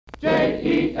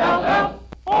J-E-L-L-O.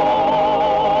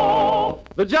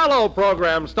 The Jell-O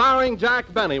program, starring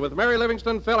Jack Benny, with Mary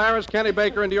Livingston, Phil Harris, Kenny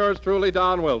Baker, and yours truly,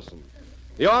 Don Wilson.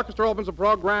 The orchestra opens the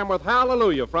program with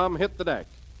Hallelujah from Hit the Deck.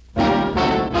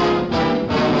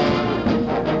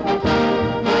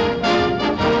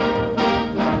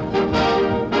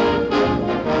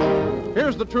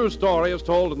 Here's the true story as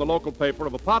told in the local paper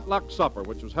of a potluck supper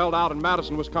which was held out in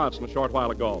Madison, Wisconsin a short while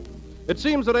ago. It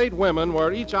seems that 8 women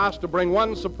were each asked to bring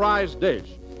one surprise dish,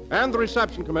 and the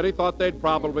reception committee thought they'd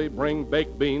probably bring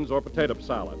baked beans or potato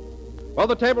salad. Well,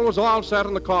 the table was all set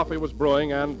and the coffee was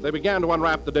brewing, and they began to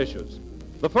unwrap the dishes.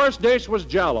 The first dish was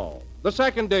Jell-O. The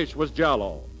second dish was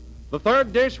Jell-O. The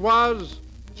third dish was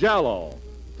Jell-O.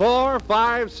 4,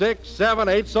 5, 6, 7,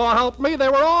 8, so help me, they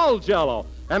were all Jell-O.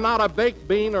 And not a baked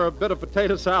bean or a bit of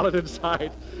potato salad in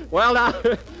sight. Well, now,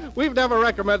 we've never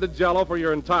recommended Jell-O for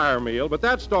your entire meal, but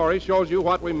that story shows you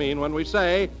what we mean when we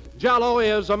say Jell-O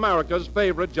is America's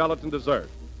favorite gelatin dessert.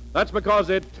 That's because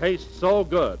it tastes so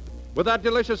good, with that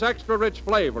delicious extra-rich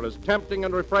flavor as tempting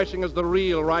and refreshing as the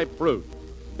real ripe fruit.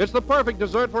 It's the perfect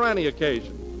dessert for any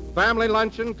occasion, family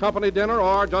luncheon, company dinner,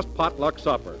 or just potluck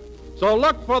supper. So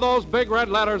look for those big red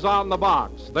letters on the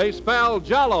box. They spell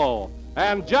Jell-O.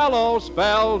 And Jell-O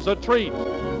spells a treat.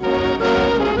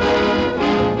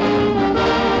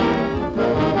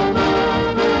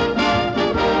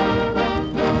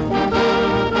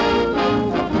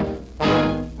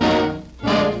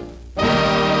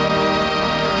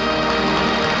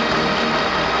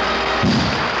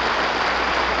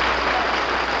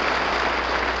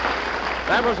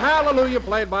 That was Hallelujah,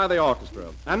 played by the orchestra.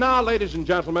 And now, ladies and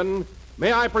gentlemen,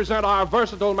 may I present our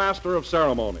versatile master of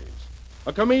ceremonies.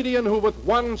 A comedian who with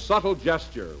one subtle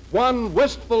gesture, one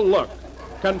wistful look,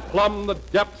 can plumb the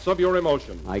depths of your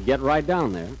emotion. I get right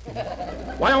down there.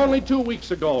 Why, only 2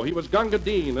 weeks ago, he was Gunga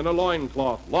Din in a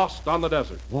loincloth, lost on the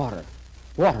desert. Water.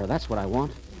 Water, that's what I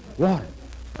want. Water.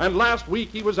 And last week,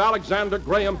 he was Alexander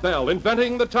Graham Bell,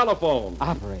 inventing the telephone.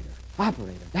 Operator.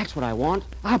 Operator. That's what I want.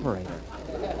 Operator.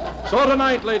 So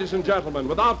tonight, ladies and gentlemen,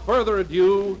 without further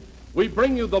ado, we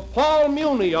bring you the Paul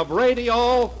Muni of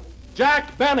radio,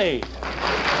 Jack Benny.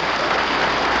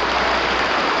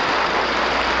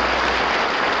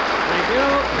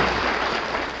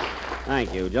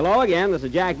 Thank you. Hello again. This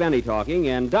is Jack Benny talking.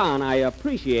 And, Don, I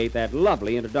appreciate that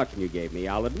lovely introduction you gave me.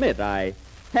 I'll admit I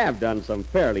have done some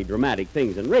fairly dramatic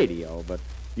things in radio, but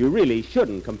you really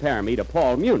shouldn't compare me to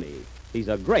Paul Muni. He's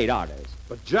a great artist.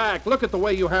 But, Jack, look at the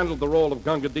way you handled the role of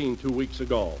Gunga Din 2 weeks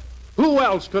ago. Who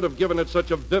else could have given it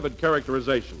such a vivid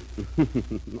characterization?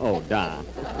 Oh, Don.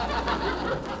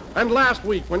 And last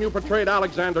week, when you portrayed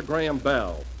Alexander Graham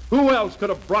Bell, who else could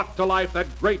have brought to life that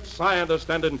great scientist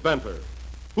and inventor?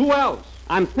 Who else?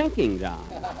 I'm thinking, Don.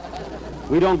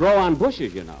 We don't grow on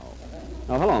bushes, you know.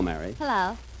 Oh, hello, Mary.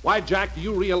 Hello. Why, Jack, do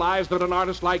you realize that an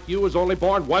artist like you is only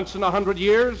born once in 100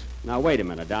 years? Now, wait a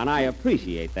minute, Don. I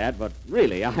appreciate that, but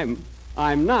really, I'm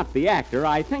not the actor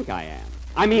I think I am.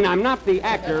 I mean, I'm not the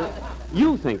actor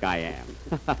you think I am.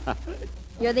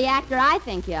 You're the actor I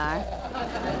think you are.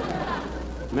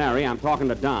 Mary, I'm talking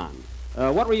to Don.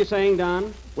 What were you saying,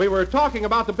 Don? We were talking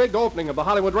about the big opening of the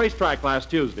Hollywood racetrack last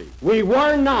Tuesday. We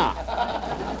were not.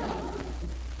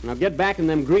 Now get back in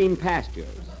them green pastures.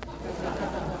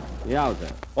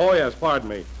 Yowza. Oh, yes, pardon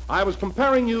me. I was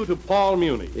comparing you to Paul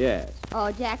Muni. Yes.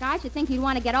 Oh, Jack, I should think you'd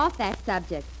want to get off that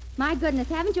subject. My goodness,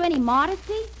 haven't you any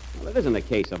modesty? Well, it isn't a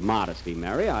case of modesty,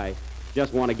 Mary. I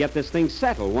just want to get this thing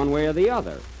settled one way or the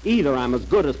other. Either I'm as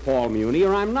good as Paul Muni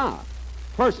or I'm not.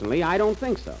 Personally, I don't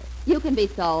think so. You can be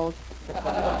sold.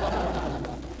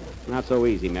 Not so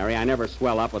easy, Mary. I never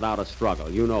swell up without a struggle.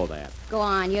 You know that. Go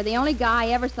on. You're the only guy I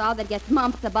ever saw that gets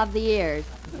mumps above the ears.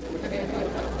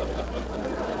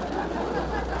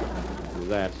 Is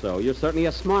that so? You're certainly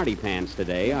a smarty pants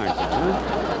today, aren't you,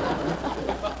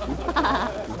 huh?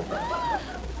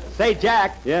 Say,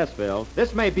 Jack. Yes, Phil.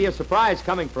 This may be a surprise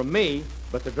coming from me,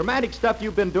 but the dramatic stuff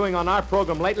you've been doing on our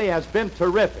program lately has been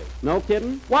terrific. No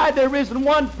kidding? Why, there isn't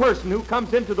one person who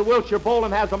comes into the Wilshire Bowl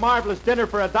and has a marvelous dinner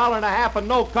for $1.50 and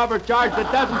no cover charge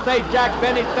that doesn't say Jack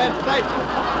Benny Sensation.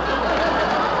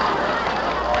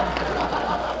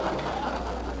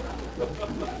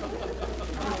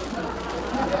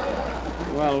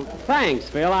 Well, thanks,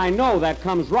 Phil. I know that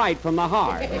comes right from the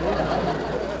heart.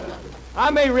 I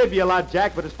may rib you a lot,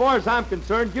 Jack, but as far as I'm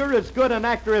concerned, you're as good an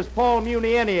actor as Paul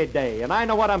Muni any day, and I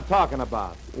know what I'm talking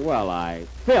about. Well,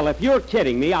 Phil, if you're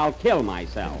kidding me, I'll kill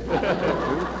myself.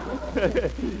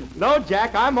 No,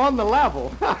 Jack, I'm on the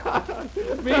level.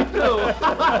 Me too.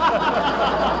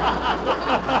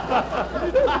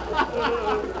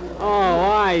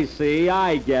 Oh, I see.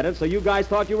 I get it. So you guys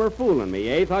thought you were fooling me,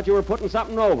 eh? Thought you were putting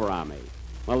something over on me.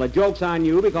 Well, the joke's on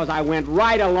you because I went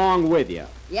right along with you.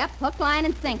 Yep, hook, line,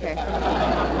 and sinker.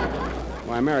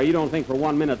 Why, Mary, you don't think for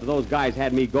 1 minute that those guys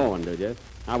had me going, did you?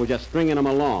 I was just stringing them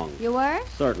along. You were?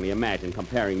 Certainly. Imagine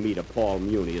comparing me to Paul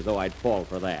Muni as though I'd fall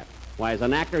for that. Why, as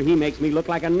an actor, he makes me look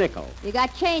like a nickel. You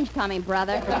got change coming,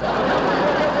 brother.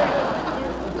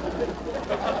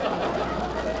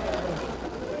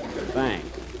 Thanks.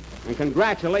 And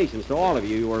congratulations to all of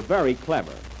you. You were very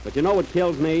clever. But you know what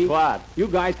kills me? What? You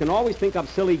guys can always think up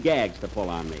silly gags to pull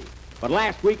on me. But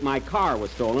last week, my car was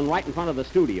stolen right in front of the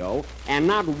studio, and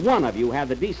not one of you had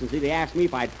the decency to ask me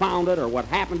if I'd found it or what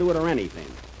happened to it or anything.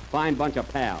 Fine bunch of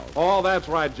pals. Oh, that's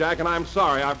right, Jack, and I'm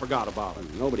sorry I forgot about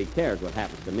it. Nobody cares what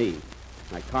happens to me.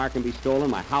 My car can be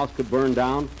stolen, my house could burn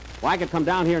down. Well, I could come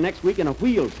down here next week in a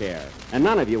wheelchair, and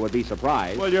none of you would be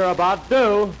surprised. Well, you're about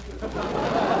due.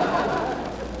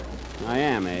 I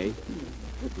am, eh?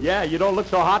 Yeah, you don't look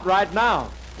so hot right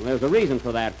now. Well, there's a reason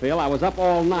for that, Phil. I was up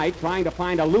all night trying to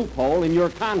find a loophole in your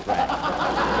contract.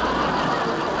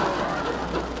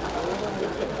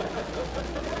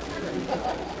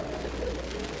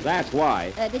 That's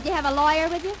why. Did you have a lawyer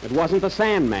with you? It wasn't the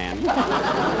Sandman.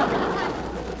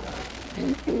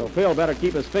 So Phil better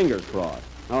keep his fingers crossed.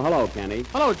 Oh, hello, Kenny.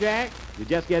 Hello, Jack. You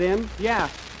just get in? Yeah.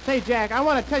 Say, Jack, I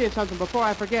want to tell you something before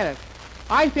I forget it.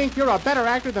 I think you're a better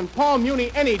actor than Paul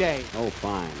Muni any day. Oh,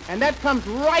 fine. And that comes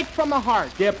right from the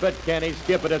heart. Skip it, Kenny.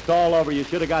 Skip it. It's all over. You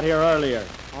should have got here earlier.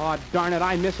 Oh, darn it,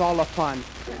 I miss all the fun.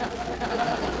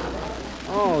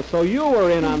 Oh, so you were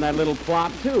in on that little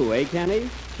plot, too, eh, Kenny?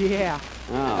 Yeah.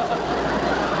 Oh.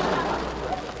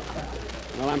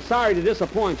 Well, I'm sorry to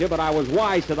disappoint you, but I was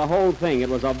wise to the whole thing. It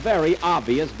was a very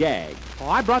obvious gag. Oh,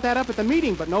 I brought that up at the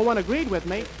meeting, but no one agreed with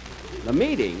me. The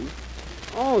meeting?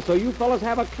 Oh, so you fellas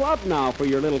have a club now for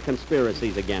your little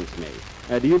conspiracies against me.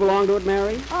 Do you belong to it,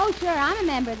 Mary? Oh, sure, I'm a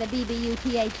member of the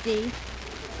BBU-THD.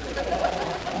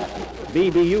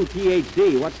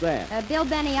 BBU-THD, what's that? Bill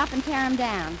Benny up and tear him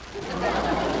down.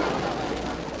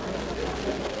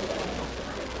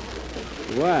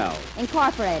 Well,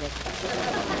 Incorporated.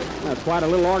 that's quite a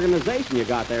little organization you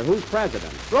got there. Who's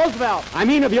president? Roosevelt. I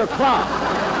mean of your club.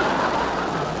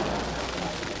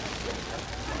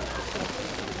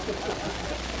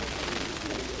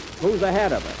 Who's the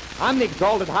head of it? I'm the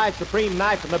exalted high supreme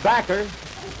knife and the backer.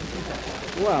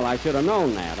 Well, I should have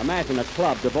known that. Imagine a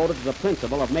club devoted to the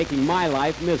principle of making my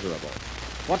life miserable.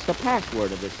 What's the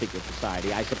password of this secret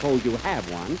society? I suppose you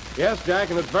have one. Yes,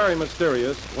 Jack, and it's very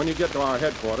mysterious. When you get to our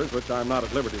headquarters, which I'm not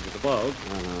at liberty to divulge,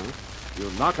 you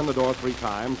knock on the door 3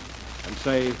 times and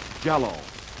say, Jell-O,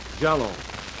 Jell-O,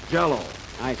 Jell-O.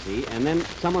 I see. And then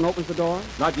someone opens the door?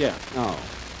 Not yet. Oh.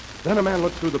 Then a man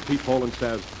looks through the peephole and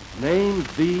says, name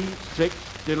the 6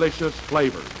 delicious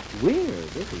flavors. Weird,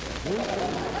 isn't it?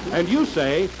 Huh? And you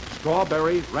say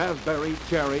strawberry, raspberry,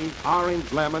 cherry,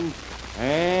 orange, lemon,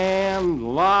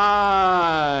 and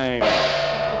lime.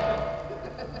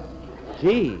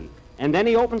 Gee. And then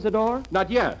he opens the door? Not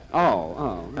yet.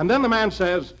 Oh. And then the man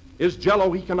says, is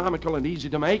Jell-O economical and easy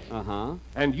to make? Uh-huh.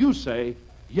 And you say,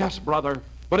 yes, brother,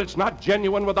 but it's not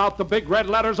genuine without the big red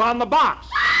letters on the box.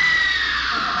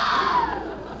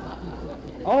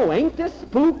 Oh, ain't this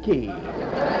spooky?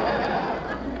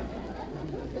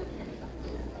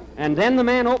 And then the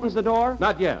man opens the door?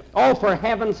 Not yet. Oh, for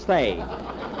heaven's sake.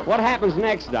 What happens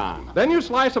next, Don? Then you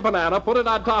slice a banana, put it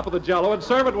on top of the Jell-O, and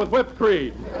serve it with whipped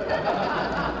cream.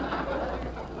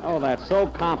 Oh, that's so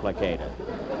complicated.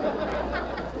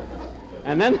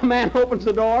 And then the man opens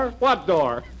the door? What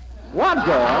door? What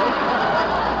door?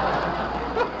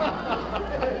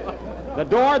 The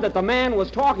door that the man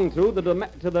was talking through to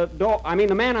the door. I mean,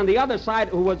 the man on the other side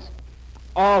who was...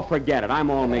 Oh, forget it. I'm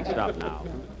all mixed up now.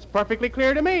 It's perfectly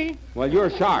clear to me. Well, you're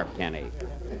sharp, Kenny.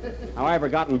 How I ever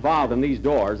got involved in these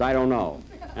doors, I don't know.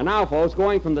 And now, folks,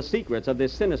 going from the secrets of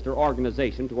this sinister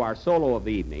organization to our solo of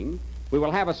the evening, we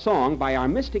will have a song by our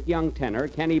mystic young tenor,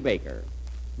 Kenny Baker.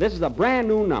 This is a brand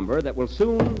new number that will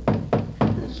soon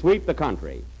sweep the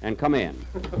country. And come in.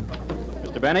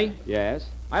 Mr. Benny, Yes?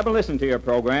 I've been listening to your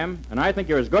program, and I think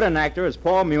you're as good an actor as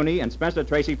Paul Muni and Spencer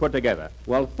Tracy put together.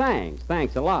 Well, thanks.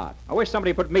 Thanks a lot. I wish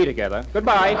somebody put me together.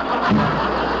 Goodbye.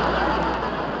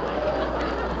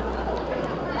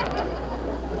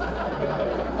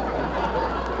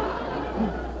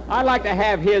 I'd like to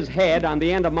have his head on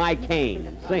the end of my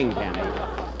cane. Sing, Kenny.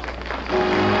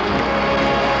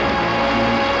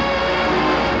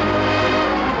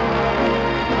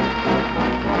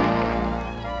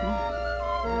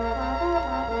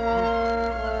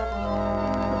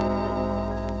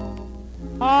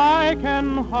 I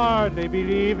can hardly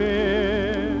believe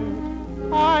it.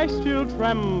 I still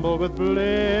tremble with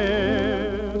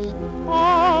bliss.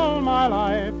 All my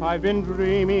life I've been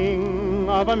dreaming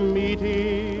of a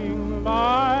meeting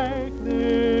like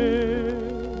this.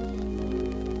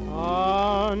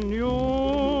 A new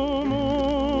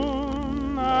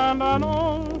moon and an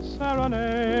old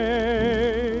serenade.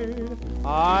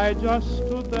 I just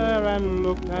stood there and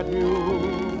looked at you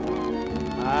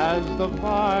as the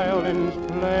violins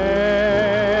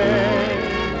played.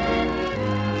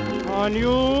 A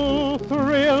new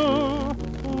thrill,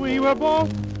 we were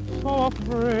both so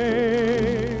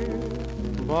afraid,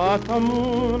 but the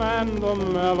moon and the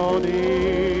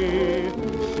melody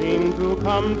seemed to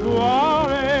come to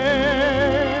our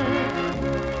aid.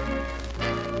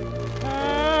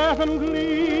 Heaven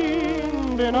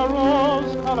gleamed in a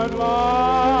rose-colored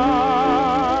light,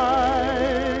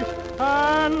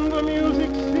 and the music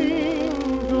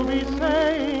seemed to be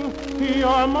saying,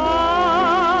 "You're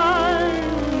mine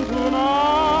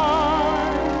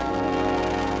tonight."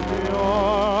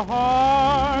 Your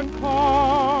heart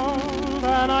called,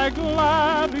 and I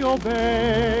gladly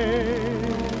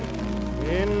obeyed,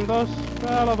 in the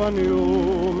spell of a new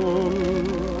moon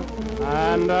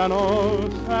and an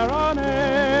old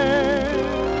serenade.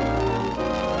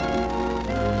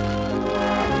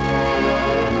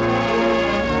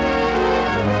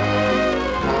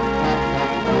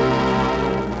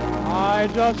 I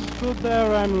just stood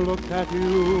there and looked at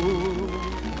you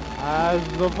as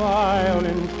the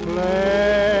violins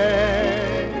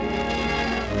played.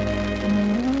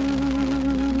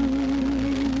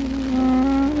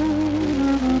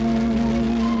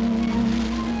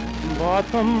 But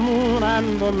the moon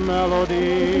and the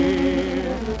melody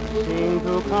seemed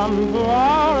to come to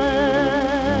our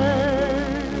aid.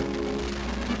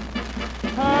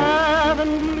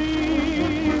 Heaven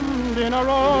gleamed in a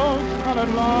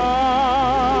rose-colored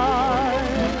light,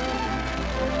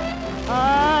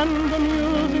 and the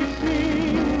music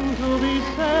seemed to be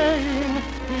saying,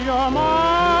 "You're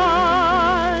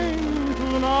mine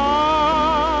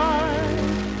tonight."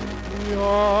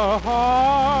 Your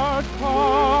heart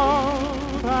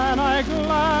called, and I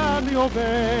gladly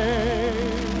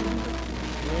obeyed,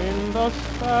 in the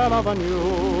spell of a new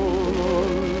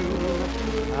moon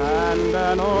and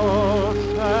an old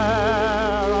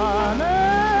serenade.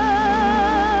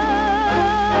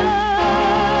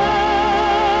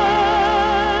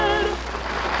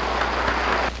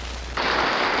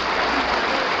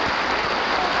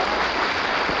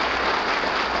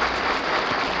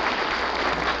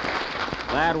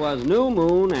 That was New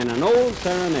Moon and an Old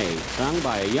Serenade, sung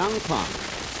by a young punk.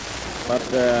 But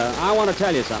I want to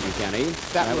tell you something, Kenny.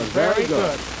 That was very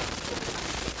good.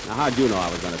 Now, how'd you know I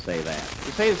was going to say that?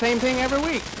 You say the same thing every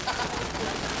week.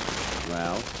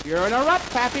 Well, You're in a rut,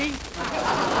 Pappy.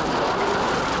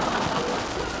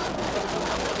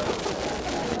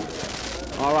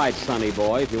 all right, Sonny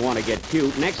boy, if you want to get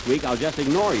cute, next week I'll just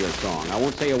ignore your song. I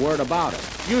won't say a word about it.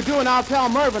 You do, and I'll tell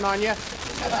Mervyn on you.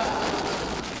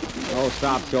 Oh,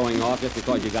 stop showing off just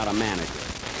because you got a manager.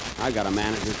 I got a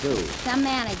manager, too. Some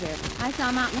manager. I saw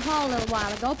him out in the hall a little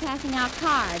while ago passing out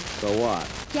cards. So what?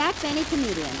 Jack Benny,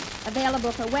 comedian.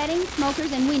 Available for weddings,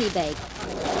 smokers, and weenie bake.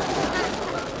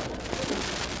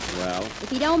 Well, If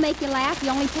he don't make you laugh, you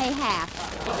only pay half.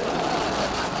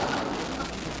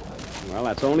 well,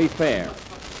 that's only fair.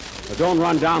 But don't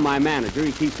run down my manager.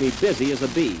 He keeps me busy as a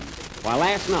bee. Why,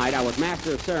 last night I was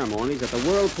master of ceremonies at the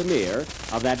world premiere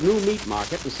of that new meat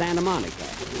market in Santa Monica.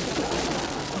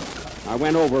 I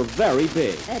went over very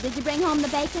big. Did you bring home the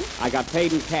bacon? I got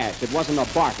paid in cash. It wasn't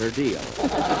a barter deal.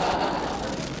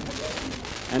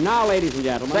 And now, ladies and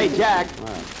gentlemen... Say, Jack,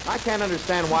 Well, I can't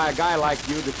understand why a guy like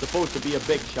you that's supposed to be a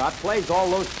big shot plays all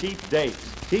those cheap dates.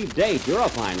 cheap date, you're a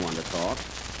fine one to talk.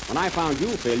 When I found you,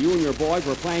 Phil, you and your boys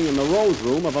were playing in the rose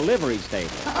room of a livery stable.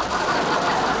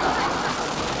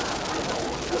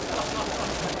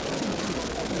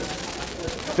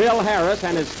 Phil Harris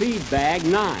and his feed bag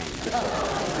 9.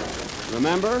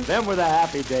 Remember? Them were the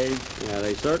happy days. Yeah,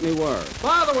 they certainly were.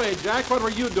 By the way, Jack, what were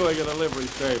you doing in a livery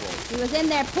stable? He was in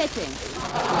there pitching.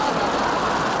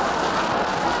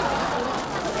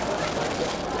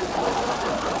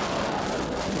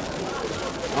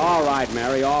 All right,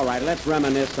 Mary, all right. Let's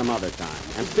reminisce some other time.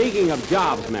 And speaking of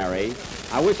jobs, Mary,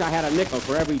 I wish I had a nickel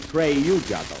for every tray you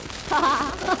juggled.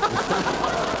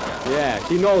 Yeah,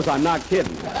 she knows I'm not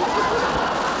kidding.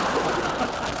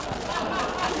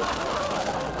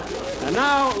 And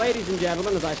now, ladies and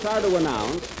gentlemen, as I start to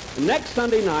announce, next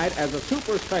Sunday night, as a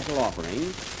super special offering,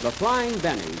 the Flying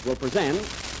Bennies will present,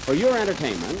 for your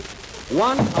entertainment,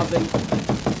 one of the...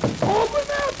 Open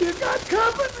up, you got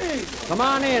company. Come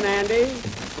on in, Andy.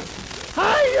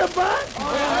 Hiya, bud.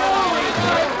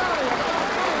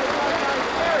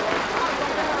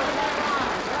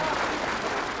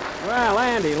 Well,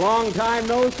 Andy, long time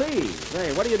no see.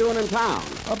 Say, what are you doing in town?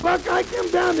 Buck, I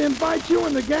came down to invite you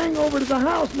and the gang over to the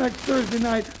house next Thursday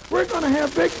night. We're going to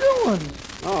have big doings.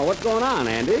 Oh, what's going on,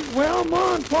 Andy? Well,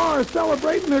 Ma and Pa are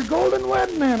celebrating their golden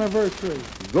wedding anniversary.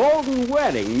 Golden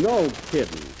wedding? No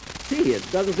kidding. Gee, it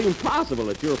doesn't seem possible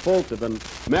that your folks have been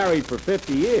married for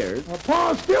 50 years.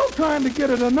 Pa's still trying to get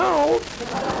it annulled.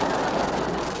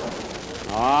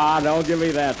 Ah, don't give me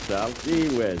that stuff. Gee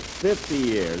whiz, 50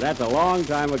 years. That's a long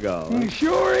time ago. He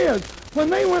sure is. When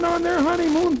they went on their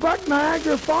honeymoon, Buck,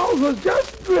 Niagara Falls was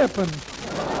just dripping.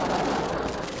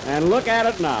 And look at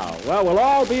it now. Well, we'll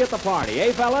all be at the party,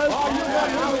 eh, fellas?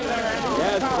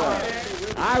 Yes, sir.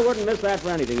 I wouldn't miss that for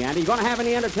anything, Andy. You going to have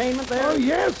any entertainment there? Oh,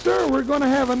 yes, sir. We're going to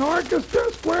have an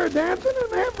orchestra, square dancing,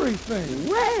 and everything.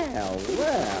 Well.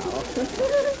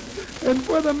 And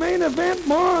for the main event,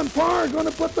 Ma and Pa are going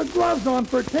to put the gloves on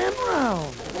for 10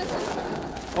 rounds.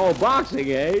 Oh,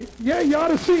 boxing, eh? Yeah, you ought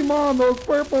to see Ma in those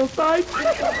purple tights.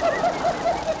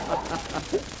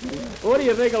 What do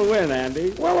you think will win,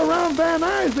 Andy? Well, around Van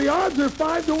Nuys, the odds are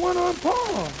 5-1 on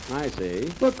Pa. I see.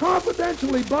 But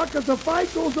confidentially, Buck, if the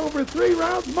fight goes over 3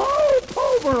 rounds, Ma will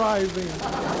pulverize him.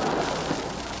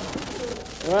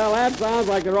 Well, that sounds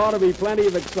like there ought to be plenty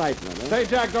of excitement. Huh? Say,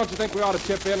 Jack, don't you think we ought to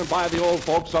chip in and buy the old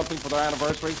folks something for their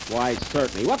anniversary? Why,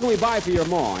 certainly. What can we buy for your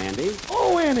ma, Andy?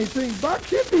 Oh, anything, Buck.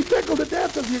 She'd be tickled to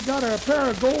death if you got her a pair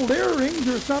of gold earrings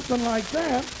or something like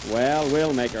that. Well,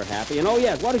 we'll make her happy. And, oh,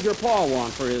 yes, what does your pa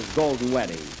want for his golden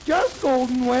wedding? Just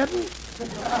golden wedding.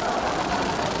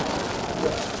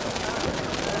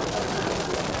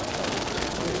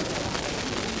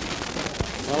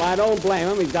 Well, I don't blame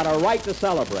him. He's got a right to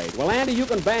celebrate. Well, Andy, you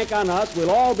can bank on us. We'll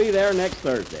all be there next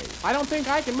Thursday. I don't think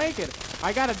I can make it.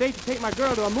 I got a date to take my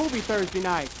girl to a movie Thursday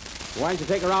night. Why don't you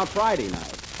take her out Friday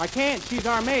night? I can't. She's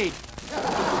our maid.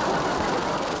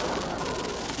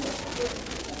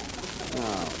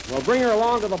 Oh, well, bring her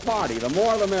along to the party. The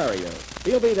more, the merrier.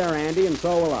 He'll be there, Andy, and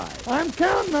so will I. I'm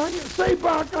counting on you. Say,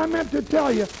 Buck, I meant to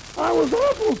tell you, I was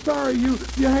awful sorry you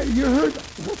heard...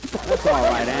 That's all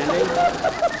right, Andy.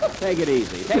 Take it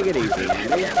easy. Take it easy,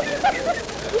 Andy.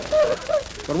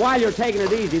 But while you're taking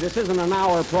it easy, this isn't an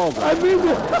hour program. I mean...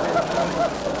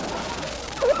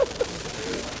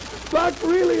 Buck,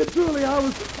 really and truly, I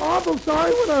was awful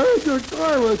sorry when I heard your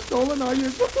car was stolen. Are you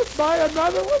going to buy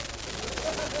another one?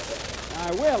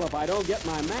 I will if I don't get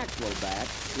my Maxwell back.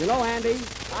 You know, Andy,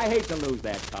 I hate to lose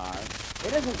that car.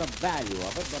 It isn't the value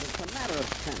of it, but it's a matter of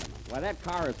sentiment. Why, that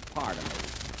car is part of me.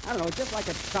 I don't know, it's just like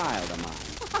a child of mine.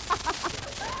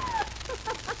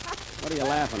 What are you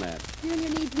laughing at? Junior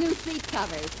needs new seat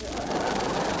covers.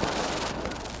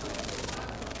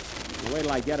 Now, wait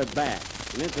till I get it back.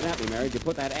 And incidentally, Mary, did you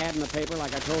put that ad in the paper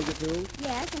like I told you to?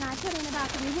 Yes, and I put in about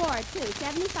the reward, too,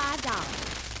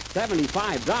 $75.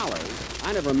 $75?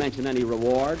 I never mentioned any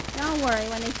reward. Don't worry.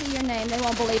 When they see your name, they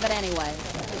won't believe it anyway.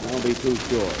 Don't be too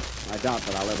sure. I doubt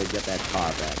that I'll ever get that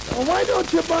car back. Well, why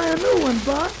don't you buy a new one,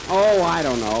 Buck? Oh, I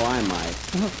don't know. I might.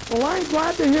 Well, I'm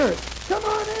glad to hear it. Come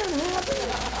on in, Happy.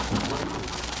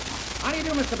 How do you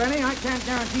do, Mr. Benny? I can't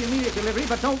guarantee immediate delivery,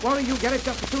 but don't worry, you get it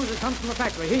just as soon as it comes from the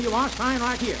factory. Here you are, sign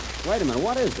right here. Wait a minute.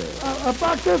 What is this?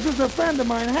 Buck, this is a friend of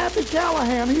mine, Happy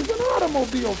Callahan. He's an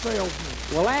automobile salesman.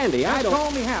 Well, Andy, I don't...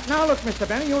 Call me Hap. Now, look, Mr.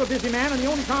 Benny, you're a busy man, and the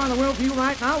only car in the world for you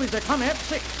right now is the Comet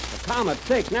 6. The Comet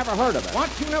 6? Never heard of it. What?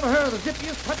 You never heard of the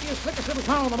zippiest, puttiest, slickest little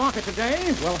car on the market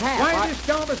today? Well, Hap, why, this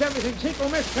job is everything. Synchro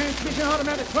mesh, transmission,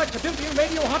 automatic clutch, built-in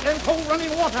radio, hot and cold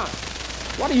running water.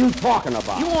 What are you talking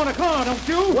about? You want a car, don't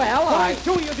you? Well, I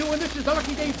sure you do, and this is the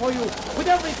lucky day for you. With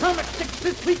every Comet 6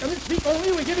 this week and this week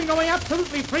only, we're giving away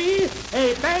absolutely free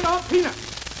a bag of peanuts.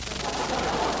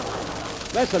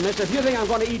 Listen, mister, if you think I'm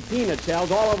going to eat peanut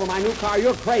shells all over my new car,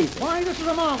 you're crazy. Why, this is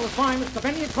a marvelous find, Mr.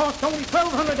 Benny. It costs only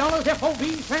 $1,200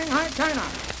 FOB, Shanghai, China.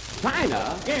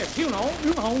 China? Yes, you know,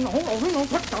 put down,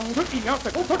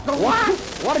 What?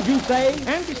 What did you say?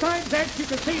 And besides that, you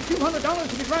can save $200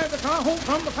 if you drive the car home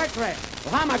from the factory.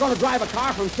 Well, how am I going to drive a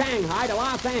car from Shanghai to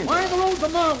Los Angeles? Why, the roads are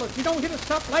marvelous. You don't hit a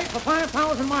stoplight for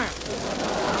 5,000 miles.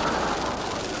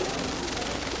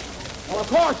 Well, of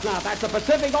course not. That's the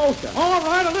Pacific Ocean. All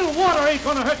right, a little water ain't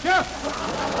gonna hurt you.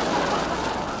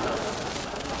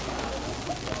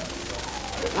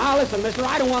 Now, listen, mister,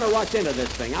 I don't want to rush into this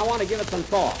thing. I want to give it some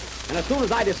thought. And as soon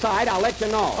as I decide, I'll let you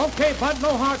know. Okay, Bud,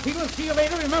 no hard feelings. See you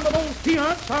later. Remember, those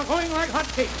peanuts are going like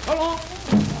hotcakes. So long.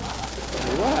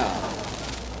 Well,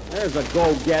 there's a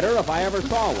go-getter if I ever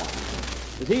saw one.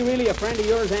 Is he really a friend of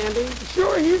yours, Andy?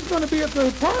 Sure, he's going to be at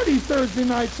the party Thursday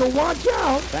night, so watch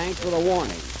out. Thanks for the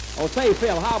warning. Oh, say,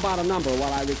 Phil, how about a number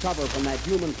while I recover from that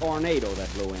human tornado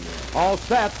that blew in here? All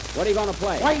set. What are you going to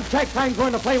play? Wayne Tex, I'm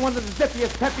going to play one of the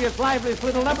zippiest, peppiest, liveliest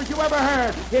little numbers you ever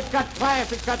heard. It's got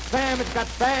class, it's got Sam, it's got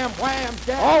Sam, wham,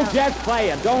 jam. Oh, just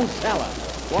play it. Don't sell it.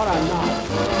 What a knock.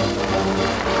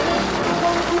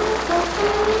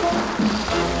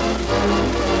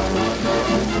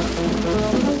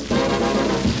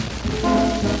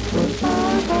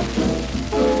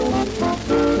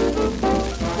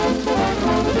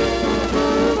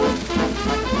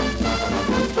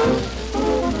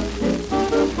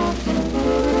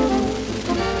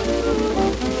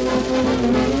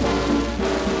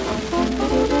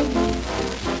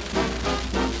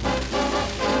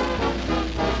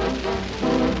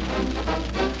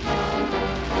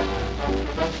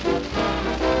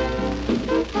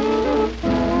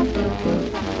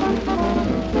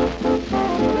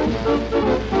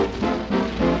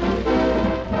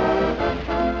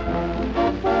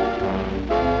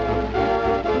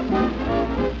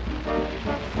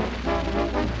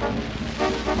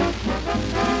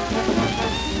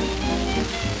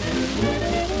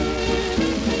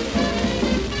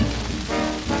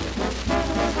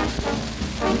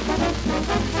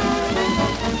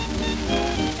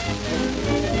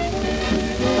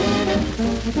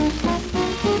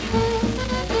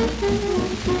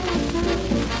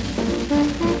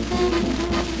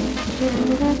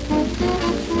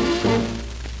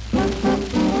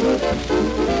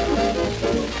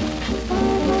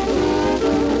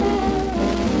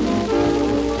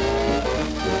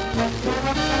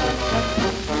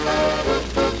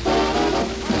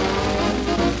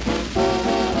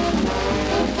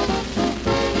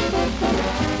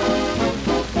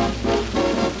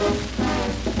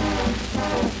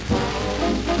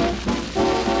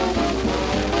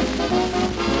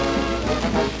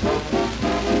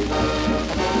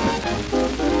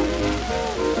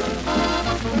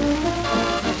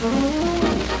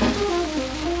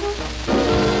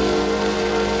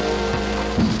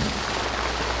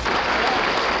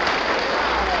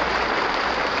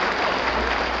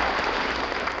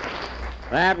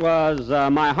 That was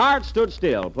My Heart Stood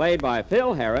Still, played by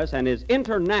Phil Harris and his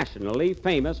internationally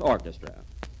famous orchestra.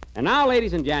 And now,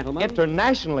 ladies and gentlemen...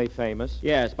 Internationally famous?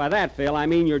 Yes, by that, Phil, I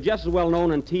mean you're just as well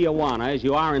known in Tijuana as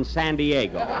you are in San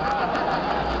Diego.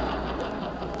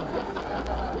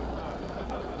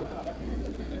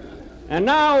 And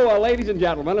now, ladies and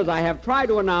gentlemen, as I have tried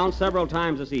to announce several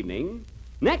times this evening,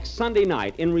 next Sunday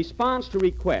night, in response to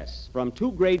requests from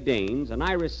two Great Danes, an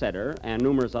Irish setter, and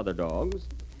numerous other dogs,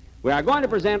 we are going to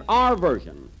present our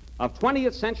version of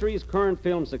 20th century's current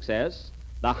film success,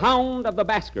 The Hound of the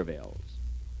Baskervilles.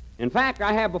 In fact,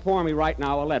 I have before me right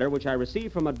now a letter which I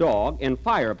received from a dog in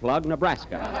Fireplug,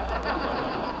 Nebraska.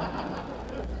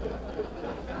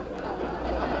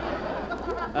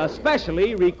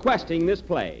 Especially requesting this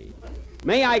play.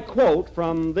 May I quote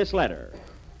from this letter?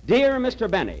 Dear Mr.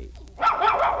 Benny,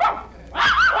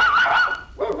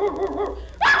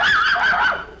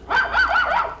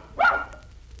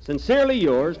 sincerely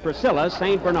yours, Priscilla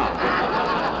St. Bernard.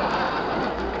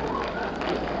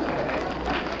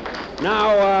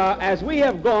 Now, as we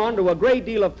have gone to a great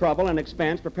deal of trouble and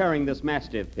expense preparing this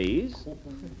mastiff piece,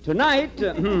 tonight,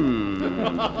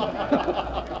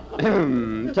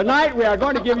 tonight we are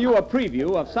going to give you a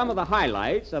preview of some of the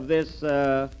highlights of this,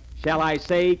 shall I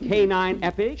say, canine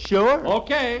epic? Sure.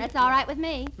 Okay. That's all right with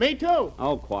me. Me too.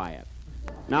 Oh, quiet.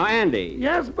 Now, Andy.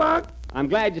 Yes, Buck? I'm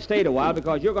glad you stayed a while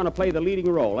because you're going to play the leading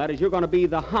role. That is, you're going to be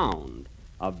the Hound,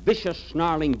 a vicious,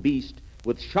 snarling beast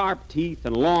with sharp teeth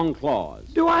and long claws.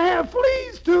 Do I have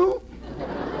fleas, too?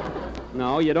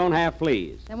 No, you don't have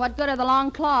fleas. Then what good are the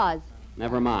long claws?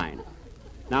 Never mind.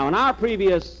 Now, in our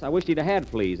previous... I wish you'd have had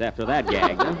fleas after that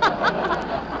gag. Huh?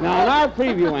 Now, in our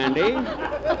preview, Andy...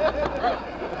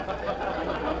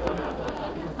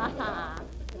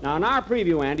 Now, in our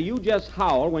preview, Andy, you just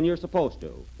howl when you're supposed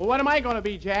to. Well, what am I going to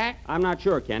be, Jack? I'm not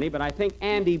sure, Kenny, but I think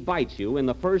Andy bites you in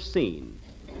the first scene.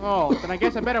 Oh, then I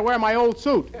guess I better wear my old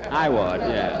suit. I would,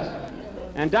 yes.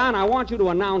 And, Don, I want you to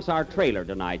announce our trailer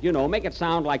tonight. You know, make it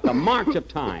sound like the march of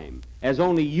time, as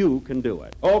only you can do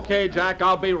it. Okay, Jack,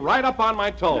 I'll be right up on my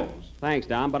toes. Thanks,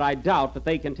 Don, but I doubt that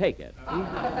they can take it.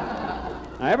 Now,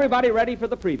 everybody ready for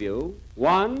the preview?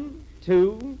 1,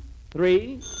 2,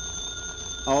 3...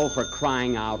 Oh, for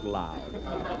crying out loud.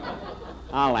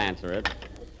 I'll answer it.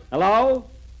 Hello?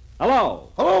 Hello?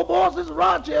 Hello, boss. This is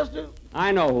Rochester.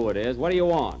 I know who it is. What do you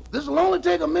want? This will only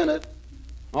take a minute.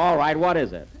 All right, what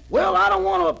is it? Well, I don't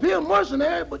want to appear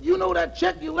mercenary, but you know that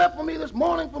check you left for me this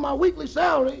morning for my weekly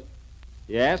salary?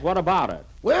 Yes, what about it?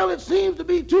 Well, it seems to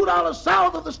be $2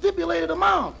 south of the stipulated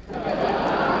amount.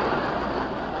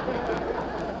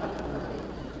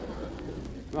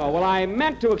 Oh, well, I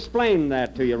meant to explain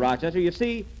that to you, Rochester. You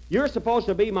see, you're supposed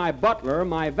to be my butler,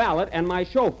 my valet, and my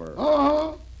chauffeur.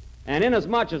 Uh-huh. And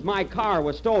inasmuch as my car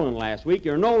was stolen last week,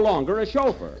 you're no longer a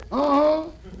chauffeur. Uh-huh.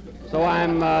 So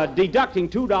I'm deducting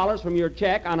 $2 from your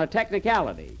check on a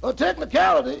technicality. A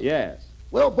technicality? Yes.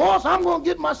 Well, boss, I'm going to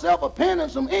get myself a pen and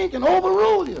some ink and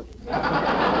overrule you.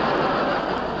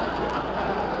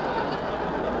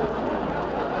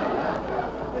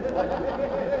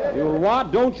 You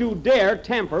what? Don't you dare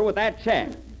tamper with that check.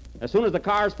 As soon as the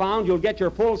car's found, you'll get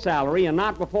your full salary and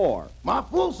not before. My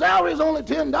full salary is only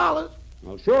 $10.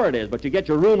 Well, sure it is, but you get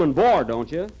your room and board, don't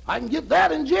you? I can get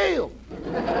that in jail.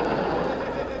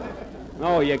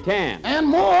 No, you can't. And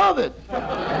more of it.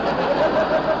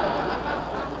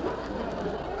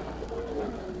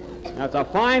 That's a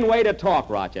fine way to talk,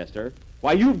 Rochester.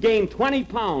 Why, you've gained 20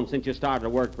 pounds since you started to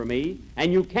work for me,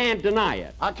 and you can't deny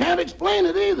it. I can't explain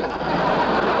it either.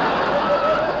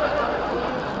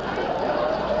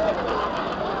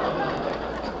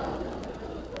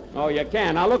 Oh, you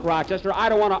can. Now, look, Rochester, I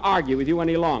don't want to argue with you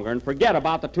any longer, and forget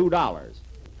about the $2.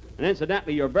 And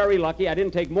incidentally, you're very lucky I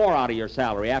didn't take more out of your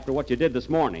salary after what you did this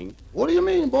morning. What do you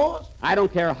mean, boss? I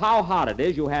don't care how hot it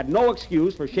is, you had no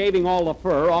excuse for shaving all the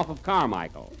fur off of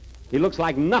Carmichael. He looks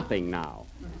like nothing now.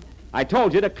 I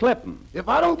told you to clip him. If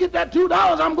I don't get that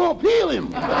 $2, I'm going to peel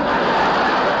him.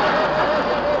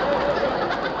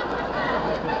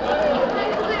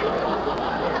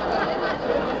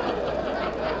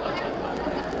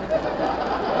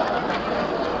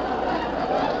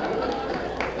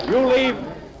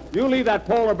 You leave that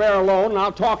polar bear alone, and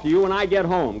I'll talk to you when I get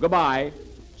home. Goodbye.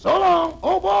 So long.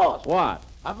 Oh, boss. What?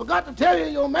 I forgot to tell you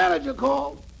your manager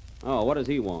called. Oh, what does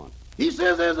he want? He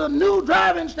says there's a new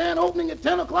drive-in stand opening at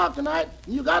 10 o'clock tonight,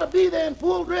 and you got to be there in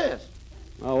full dress.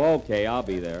 Oh, okay, I'll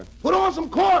be there. Put on some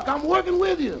cork. I'm working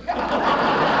with you.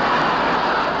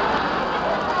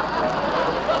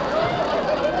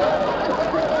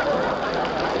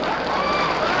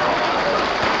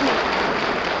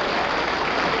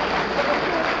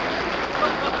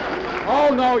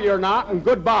 Oh, no, you're not, and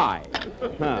goodbye.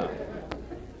 Huh.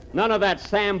 None of that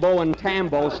Sambo and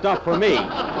Tambo stuff for me.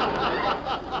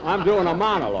 I'm doing a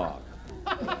monologue.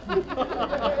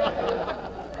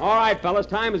 All right, fellas,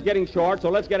 time is getting short, so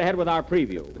let's get ahead with our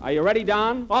preview. Are you ready,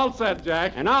 Don? All set,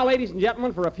 Jack. And now, ladies and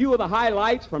gentlemen, for a few of the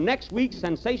highlights from next week's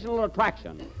sensational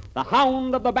attraction, the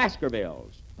Hound of the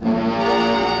Baskervilles.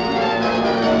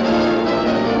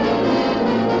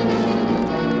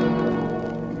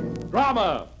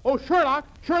 Drama. Oh, Sherlock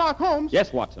Holmes.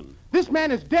 Yes, Watson. This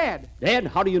man is dead. Dead?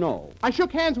 How do you know? I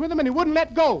shook hands with him and he wouldn't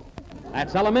let go.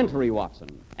 That's elementary, Watson.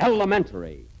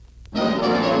 Elementary.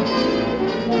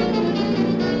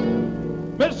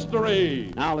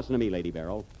 Mystery. Now listen to me, Lady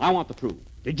Beryl. I want the truth.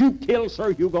 Did you kill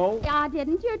Sir Hugo? I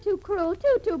didn't. You're too cruel,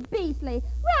 too beastly.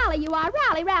 Rally, you are.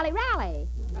 Rally, rally, rally.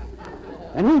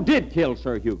 And who did kill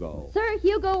Sir Hugo? Sir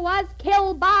Hugo was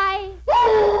killed by...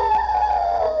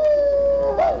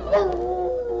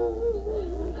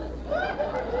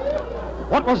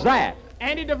 What was that?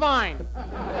 Andy Devine.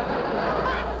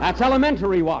 That's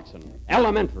elementary, Watson.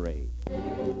 Elementary.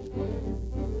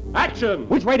 Action.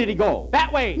 Which way did he go?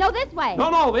 That way. No, this way.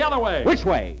 No, the other way. Which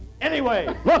way?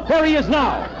 Anyway. Look, there he is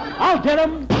now. I'll get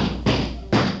him.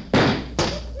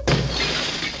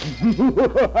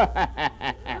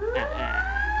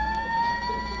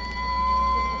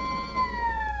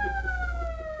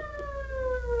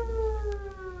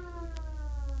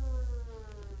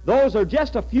 Those are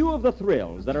just a few of the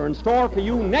thrills that are in store for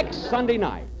you next Sunday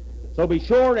night. So be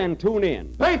sure and tune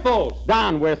in. Pathos.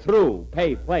 Don, we're through.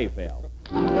 Play, Phil.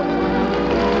 Remember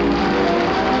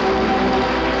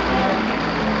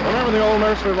the old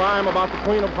nursery rhyme about the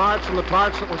Queen of Hearts and the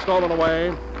tarts that were stolen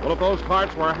away? Well, if those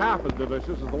tarts were half as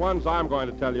delicious as the ones I'm going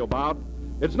to tell you about,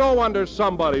 it's no wonder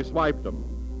somebody swiped them.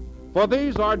 For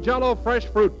these are Jell-O fresh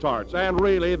fruit tarts, and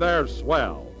really, they're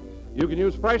swell. You can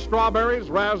use fresh strawberries,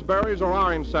 raspberries, or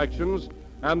orange sections,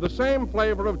 and the same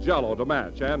flavor of Jell-O to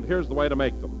match. And here's the way to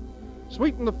make them.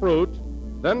 Sweeten the fruit,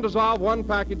 then dissolve 1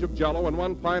 package of Jell-O in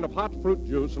 1 pint of hot fruit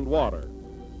juice and water.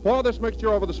 Pour this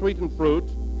mixture over the sweetened fruit,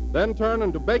 then turn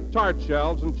into baked tart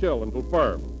shells and chill until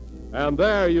firm. And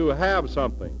there you have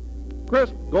something.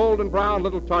 Crisp, golden brown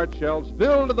little tart shells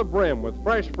filled to the brim with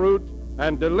fresh fruit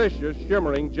and delicious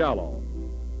shimmering Jell-O.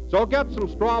 So get some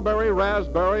strawberry,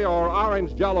 raspberry, or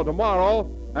orange Jell-O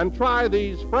tomorrow and try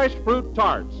these fresh fruit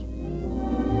tarts.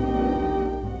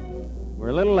 We're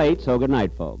a little late, so good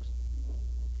night, folks.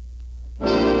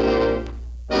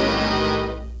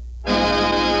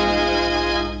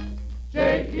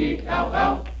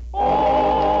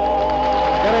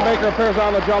 Getting Parker appears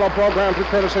on the Jell-O program through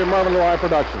courtesy of Marvin Lewis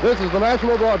Productions. This is the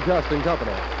National Broadcasting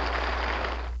Company.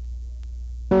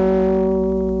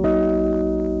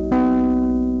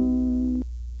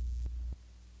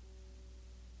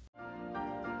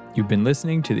 You've been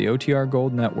listening to the OTR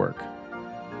Gold Network.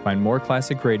 Find more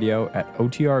classic radio at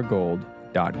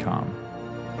otrgold.com.